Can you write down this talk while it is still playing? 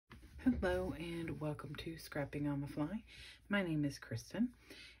Hello and welcome to Scrapping on the Fly. My name is Kristen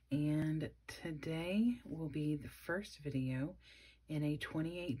and today will be the first video in a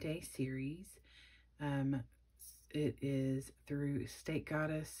 28-day series. It is through State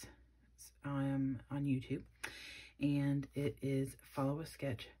Goddess on YouTube, and it is Follow a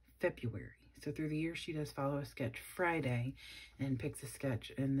Sketch February. So through the year she does Follow a Sketch Friday and picks a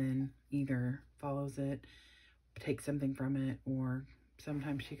sketch and then either follows it, takes something from it, or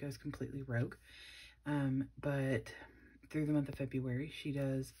sometimes she goes completely rogue. But through the month of February, she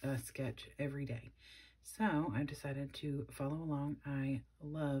does a sketch every day. So I decided to follow along. I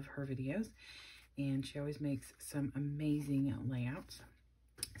love her videos, and she always makes some amazing layouts.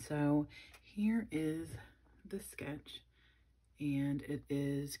 So here is the sketch, and it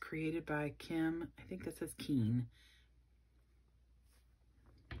is created by Kim. I think that says Keen.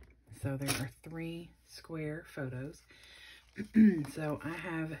 So there are 3 square photos. So I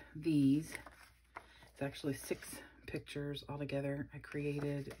have these. It's actually 6 pictures altogether. I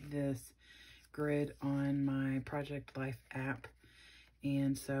created this grid on my Project Life app,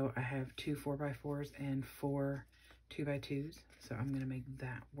 and so I have 2 4x4s and 4 2x2s. So I'm going to make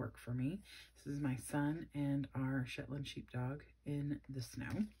that work for me. This is my son and our Shetland sheepdog in the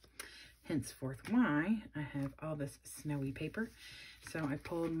snow. Henceforth why I have all this snowy paper. So I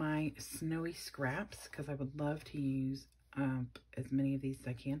pulled my snowy scraps because I would love to use as many of these as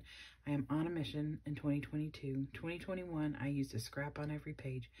I can. I am on a mission in 2022. 2021, I used a scrap on every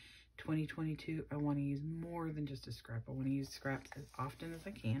page. 2022, I want to use more than just a scrap. I want to use scraps as often as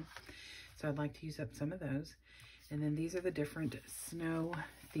I can. So I'd like to use up some of those. And then these are the different snow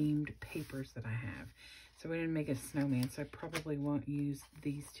themed papers that I have. So we didn't make a snowman, so I probably won't use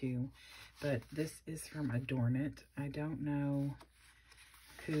these 2. But this is from Adorn It. I don't know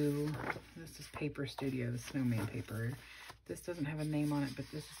who. This is Paper Studio, the snowman paper. This doesn't have a name on it, but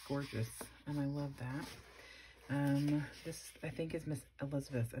this is gorgeous, and I love that. This, I think, is Miss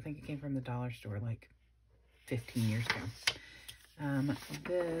Elizabeth. I think it came from the dollar store like 15 years ago.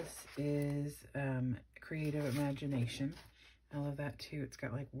 This is Creative Imagination. I love that too. It's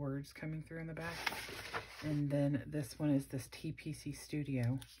got like words coming through in the back. And then this one is this TPC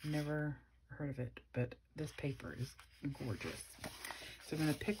Studio. Never heard of it, but this paper is gorgeous. So I'm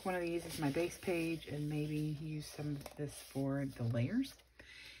going to pick one of these as my base page and maybe use some of this for the layers.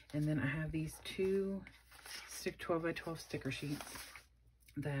 And then I have these 2 12x12 sticker sheets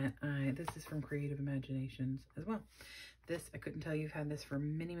that this is from Creative Imaginations as well. This, I couldn't tell you, I've had this for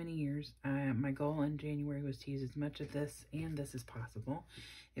many, many years. My goal in January was to use as much of this and this as possible.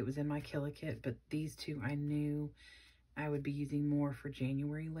 It was in my Killa kit, but these 2 I knew I would be using more for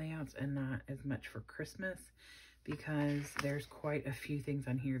January layouts and not as much for Christmas, because there's quite a few things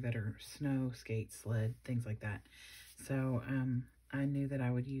on here that are snow, skate, sled, things like that. So I knew that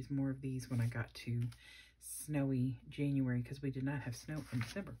I would use more of these when I got to snowy January, because we did not have snow in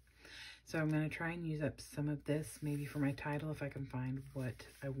December. So I'm going to try and use up some of this, maybe for my title, if I can find what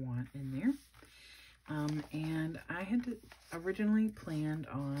I want in there. And I had originally planned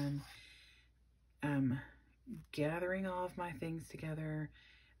on gathering all of my things together.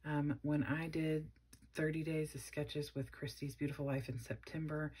 When I did 30 days of sketches with Christy's Beautiful Life in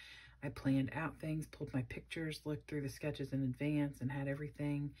September, I planned out things, pulled my pictures, looked through the sketches in advance, and had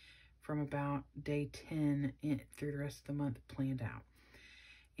everything from about day 10 through the rest of the month planned out.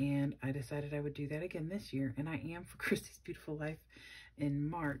 And I decided I would do that again this year, and I am for Christy's Beautiful Life in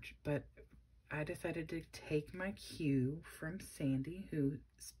March, but I decided to take my cue from Sandy, who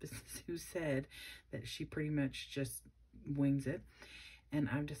said that she pretty much just wings it. And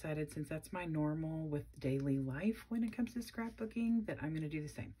I've decided, since that's my normal with daily life when it comes to scrapbooking, that I'm going to do the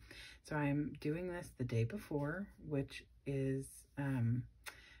same. So I'm doing this the day before, which is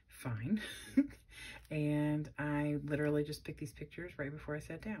fine. And I literally just picked these pictures right before I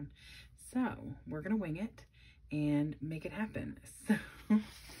sat down. So we're going to wing it and make it happen. So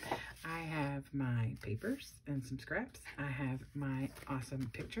I have my papers and some scraps. I have my awesome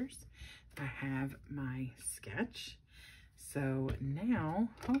pictures. I have my sketch. So now,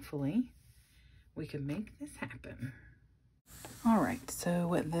 hopefully, we can make this happen. All right,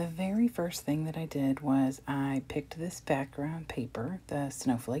 so the very first thing that I did was I picked this background paper, the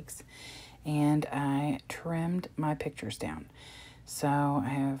snowflakes, and I trimmed my pictures down. So I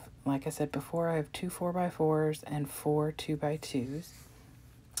have, like I said before, I have 2 4x4s and 4 2x2s.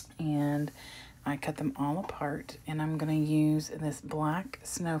 And I cut them all apart, and I'm going to use this black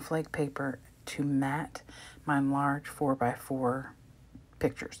snowflake paper to mat my large 4x4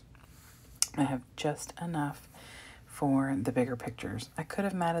 pictures. I have just enough for the bigger pictures. I could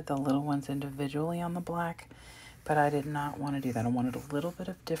have matted the little ones individually on the black, but I did not want to do that. I wanted a little bit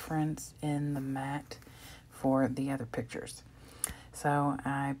of difference in the matte for the other pictures. So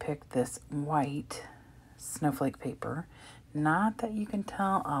I picked this white snowflake paper. Not that you can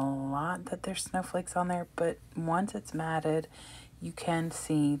tell a lot that there's snowflakes on there, but once it's matted, you can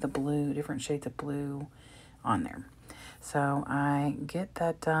see the blue, different shades of blue on there. So I get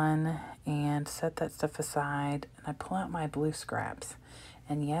that done and set that stuff aside, and I pull out my blue scraps.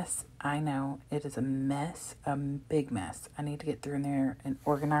 And yes, I know it is a mess, a big mess. I need to get through in there and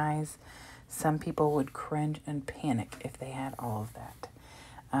organize. Some people would cringe and panic if they had all of that.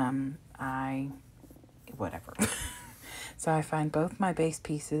 Whatever. So I find both my base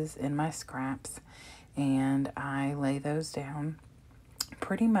pieces in my scraps, and I lay those down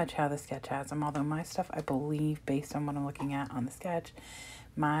pretty much how the sketch has them. Although my stuff, I believe, based on what I'm looking at on the sketch,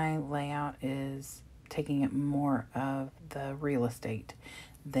 my layout is taking it more of the real estate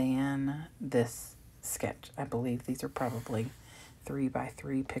than this sketch. I believe these are probably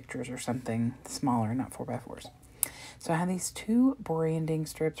 3x3 pictures or something smaller, not 4x4s. So I have these two branding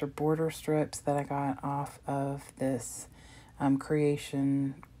strips or border strips that I got off of this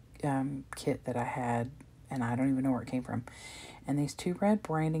creation kit that I had, and I don't even know where it came from. And these two red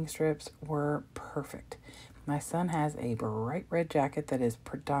branding strips were perfect. My son has a bright red jacket that is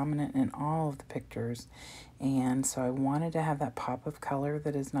predominant in all of the pictures, and so I wanted to have that pop of color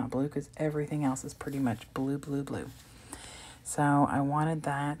that is not blue, because everything else is pretty much blue, blue, blue. So I wanted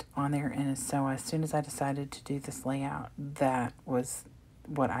that on there, and so as soon as I decided to do this layout, that was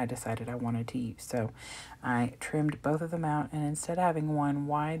what I decided I wanted to use. So I trimmed both of them out, and instead of having one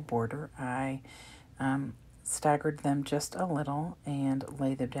wide border, I staggered them just a little and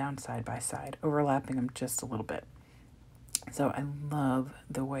laid them down side by side, overlapping them just a little bit. So I love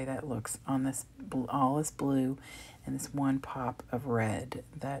the way that looks on this, all this blue and this one pop of red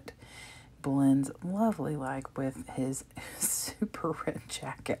that blends lovely like with his super red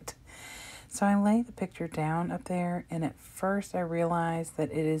jacket. So I lay the picture down up there, and at first I realized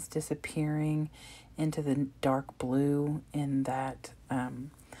that it is disappearing into the dark blue in that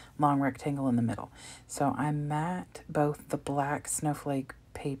long rectangle in the middle. So I matte both the black snowflake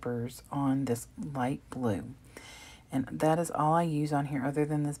papers on this light blue. And that is all I use on here other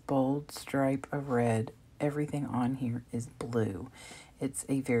than this bold stripe of red. Everything on here is blue. It's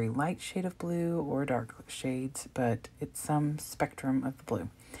a very light shade of blue or dark shades, but it's some spectrum of the blue.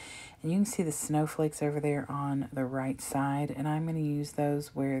 And you can see the snowflakes over there on the right side, and I'm going to use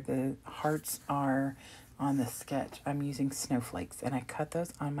those where the hearts are on the sketch. I'm using snowflakes, and I cut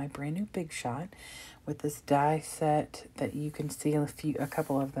those on my brand new Big Shot with this die set that you can see a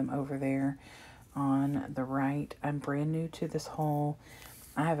couple of them over there on the right. I'm brand new to this whole.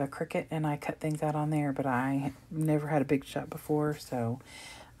 I have a Cricut, and I cut things out on there, but I never had a Big Shot before, so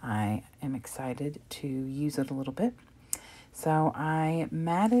I am excited to use it a little bit. So I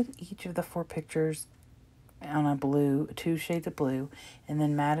matted each of the 4 pictures on a blue, 2 shades of blue, and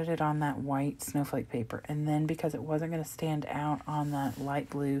then matted it on that white snowflake paper. And then because it wasn't going to stand out on that light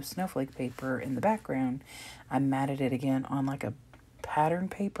blue snowflake paper in the background, I matted it again on like a pattern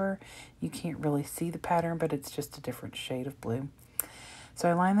paper. You can't really see the pattern, but it's just a different shade of blue. So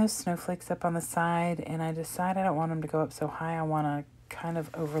I line those snowflakes up on the side, and I decide I don't want them to go up so high. I want to kind of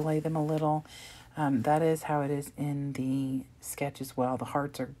overlay them a little. That is how it is in the sketch as well. The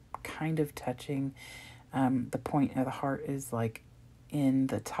hearts are kind of touching. The point of the heart is like in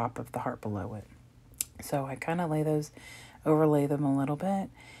the top of the heart below it. So I kind of overlay them a little bit,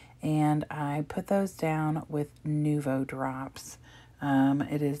 and I put those down with Nouveau drops.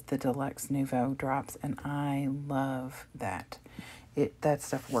 It is the Deluxe Nouveau drops, and I love that. That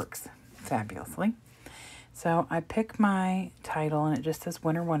stuff works fabulously. So I pick my title, and it just says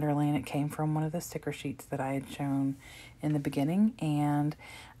Winter Wonderland. It came from one of the sticker sheets that I had shown in the beginning, and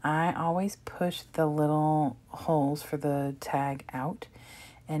I always push the little holes for the tag out,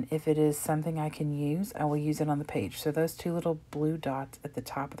 and if it is something I can use, I will use it on the page. So those 2 little blue dots at the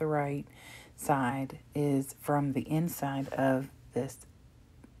top of the right side is from the inside of this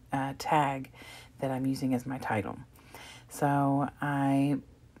tag that I'm using as my title. So I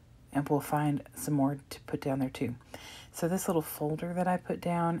will find some more to put down there too. So this little folder that I put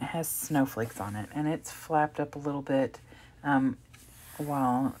down has snowflakes on it, and it's flapped up a little bit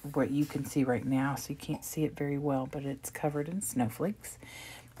while what you can see right now, so you can't see it very well, but it's covered in snowflakes.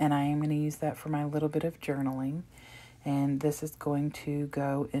 And I am going to use that for my little bit of journaling. And this is going to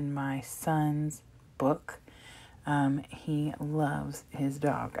go in my son's book. He loves his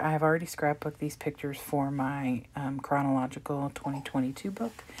dog. I have already scrapbooked these pictures for my chronological 2022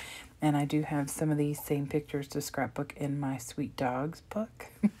 book, And I do have some of these same pictures to scrapbook in my Sweet Dogs book.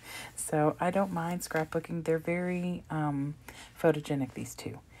 So I don't mind scrapbooking. They're very photogenic, these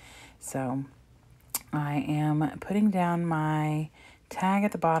two. So I am putting down my tag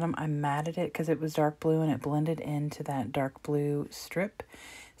at the bottom. I matted it because it was dark blue and it blended into that dark blue strip.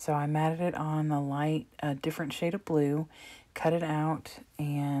 So I matted it on the light, a different shade of blue, cut it out,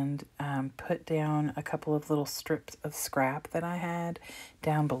 and put down a couple of little strips of scrap that I had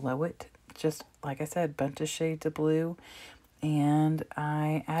down below it. Just, like I said, bunch of shades of blue. And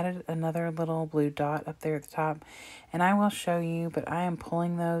I added another little blue dot up there at the top. And I will show you, but I am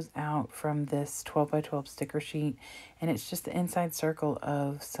pulling those out from this 12 by 12 sticker sheet. And it's just the inside circle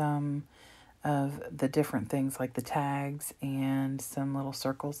of some of the different things, like the tags and some little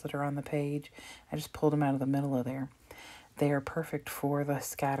circles that are on the page. I just pulled them out of the middle of there. They are perfect for the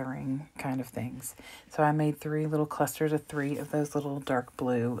scattering kind of things. So I made 3 little clusters of 3 of those little dark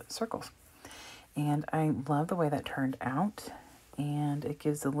blue circles. And I love the way that turned out. And it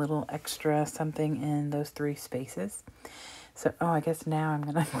gives a little extra something in those 3 spaces. So, I guess now I'm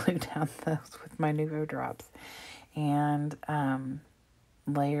going to glue down those with my Nuvo drops. And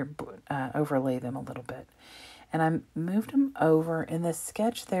overlay them a little bit. And I moved them over. In this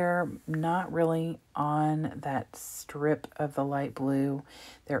sketch, they're not really on that strip of the light blue.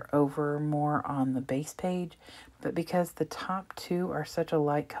 They're over more on the base page. But because the top 2 are such a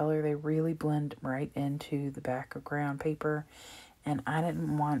light color, they really blend right into the background paper. And I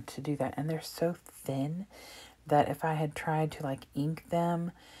didn't want to do that. And they're so thin that if I had tried to like ink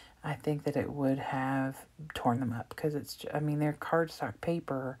them, I think that it would have torn them up. Because it's, I mean, they're cardstock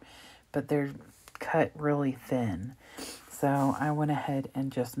paper, but they're cut really thin. So I went ahead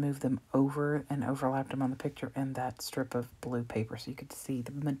and just moved them over and overlapped them on the picture and that strip of blue paper so you could see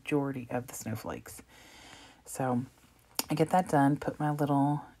the majority of the snowflakes. So I get that done, put my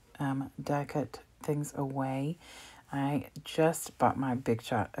little die cut things away. I just bought my Big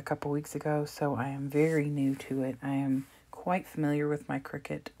Shot a couple weeks ago, so I am very new to it. I am quite familiar with my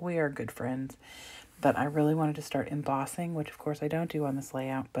Cricut. We are good friends. But I really wanted to start embossing, which of course I don't do on this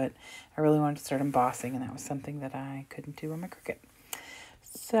layout, but I really wanted to start embossing, and that was something that I couldn't do on my Cricut.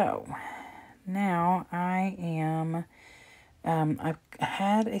 So now I am, I've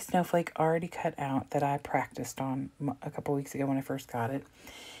had a snowflake already cut out that I practiced on a couple weeks ago when I first got it.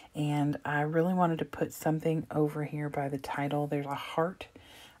 And I really wanted to put something over here by the title. There's a heart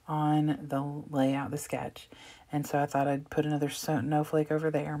on the layout, the sketch. And so I thought I'd put another snowflake over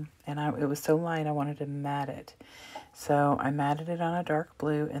there. And it was so light, I wanted to matte it. So I matted it on a dark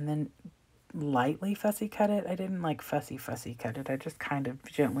blue and then lightly fussy cut it. I didn't like fussy cut it. I just kind of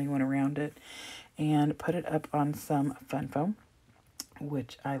gently went around it and put it up on some fun foam,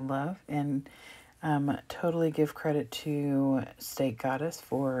 which I love. And totally give credit to State Goddess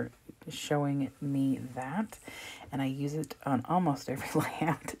for showing me that. And I use it on almost every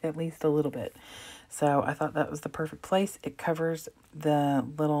layout, at least a little bit. So I thought that was the perfect place. It covers the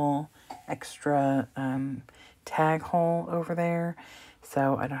little extra tag hole over there.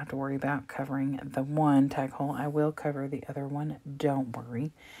 So I don't have to worry about covering the one tag hole. I will cover the other one. Don't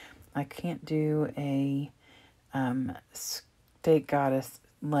worry. I can't do a State Goddess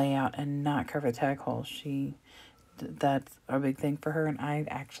layout and not cover the tag hole. That's a big thing for her, and I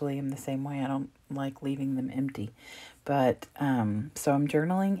actually am the same way. I don't like leaving them empty. But so I'm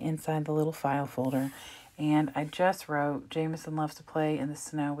journaling inside the little file folder, and I just wrote, Jameson loves to play in the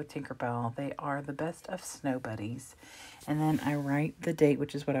snow with Tinkerbell. They are the best of snow buddies. And then I write the date,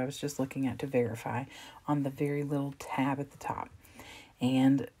 which is what I was just looking at to verify, on the very little tab at the top.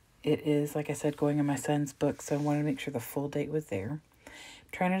 And it is, like I said, going in my son's book, so I wanted to make sure the full date was there.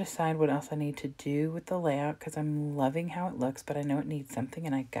 Trying to decide what else I need to do with the layout because I'm loving how it looks, but I know it needs something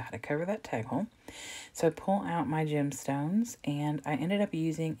and I gotta cover that tag hole. So I pull out my gemstones and I ended up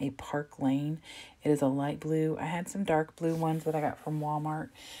using a Park Lane. It is a light blue. I had some dark blue ones that I got from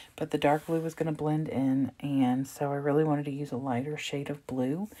Walmart, but the dark blue was going to blend in, and so I really wanted to use a lighter shade of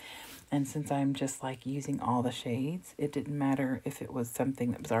blue. And since I'm just like using all the shades, it didn't matter if it was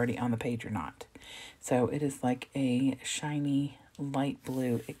something that was already on the page or not. So it is like a shiny light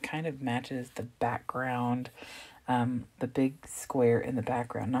blue. It kind of matches the background, the big square in the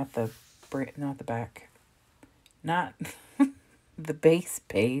background, not the base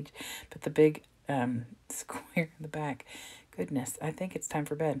page, but the big square in the back. Goodness, I think it's time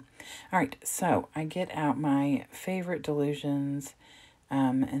for bed. All right, so I get out my favorite Dylusions,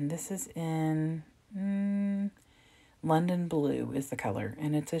 and this is in London Blue is the color,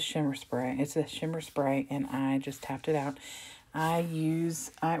 and it's a shimmer spray. It's a shimmer spray, and I just tapped it out. I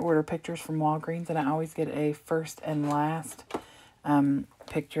order pictures from Walgreens, and I always get a first and last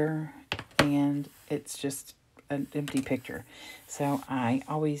picture, and it's just an empty picture. So I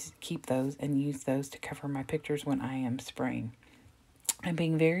always keep those and use those to cover my pictures when I am spraying. I'm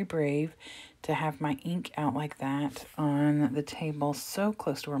being very brave to have my ink out like that on the table so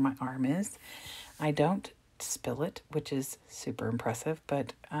close to where my arm is. I don't spill it, which is super impressive,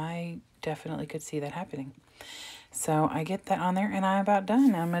 but I definitely could see that happening. So I get that on there, and I'm about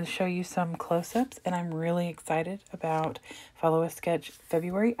done. I'm going to show you some close-ups, and I'm really excited about Follow a Sketch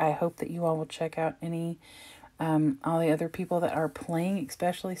February. I hope that you all will check out all the other people that are playing,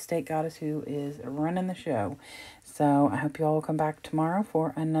 especially State Goddess, who is running the show. So I hope you all will come back tomorrow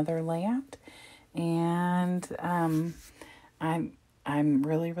for another layout, and I'm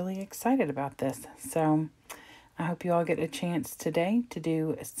really, really excited about this. So I hope you all get a chance today to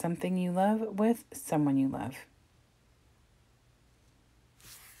do something you love with someone you love.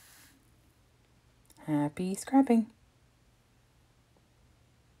 Happy scrapping!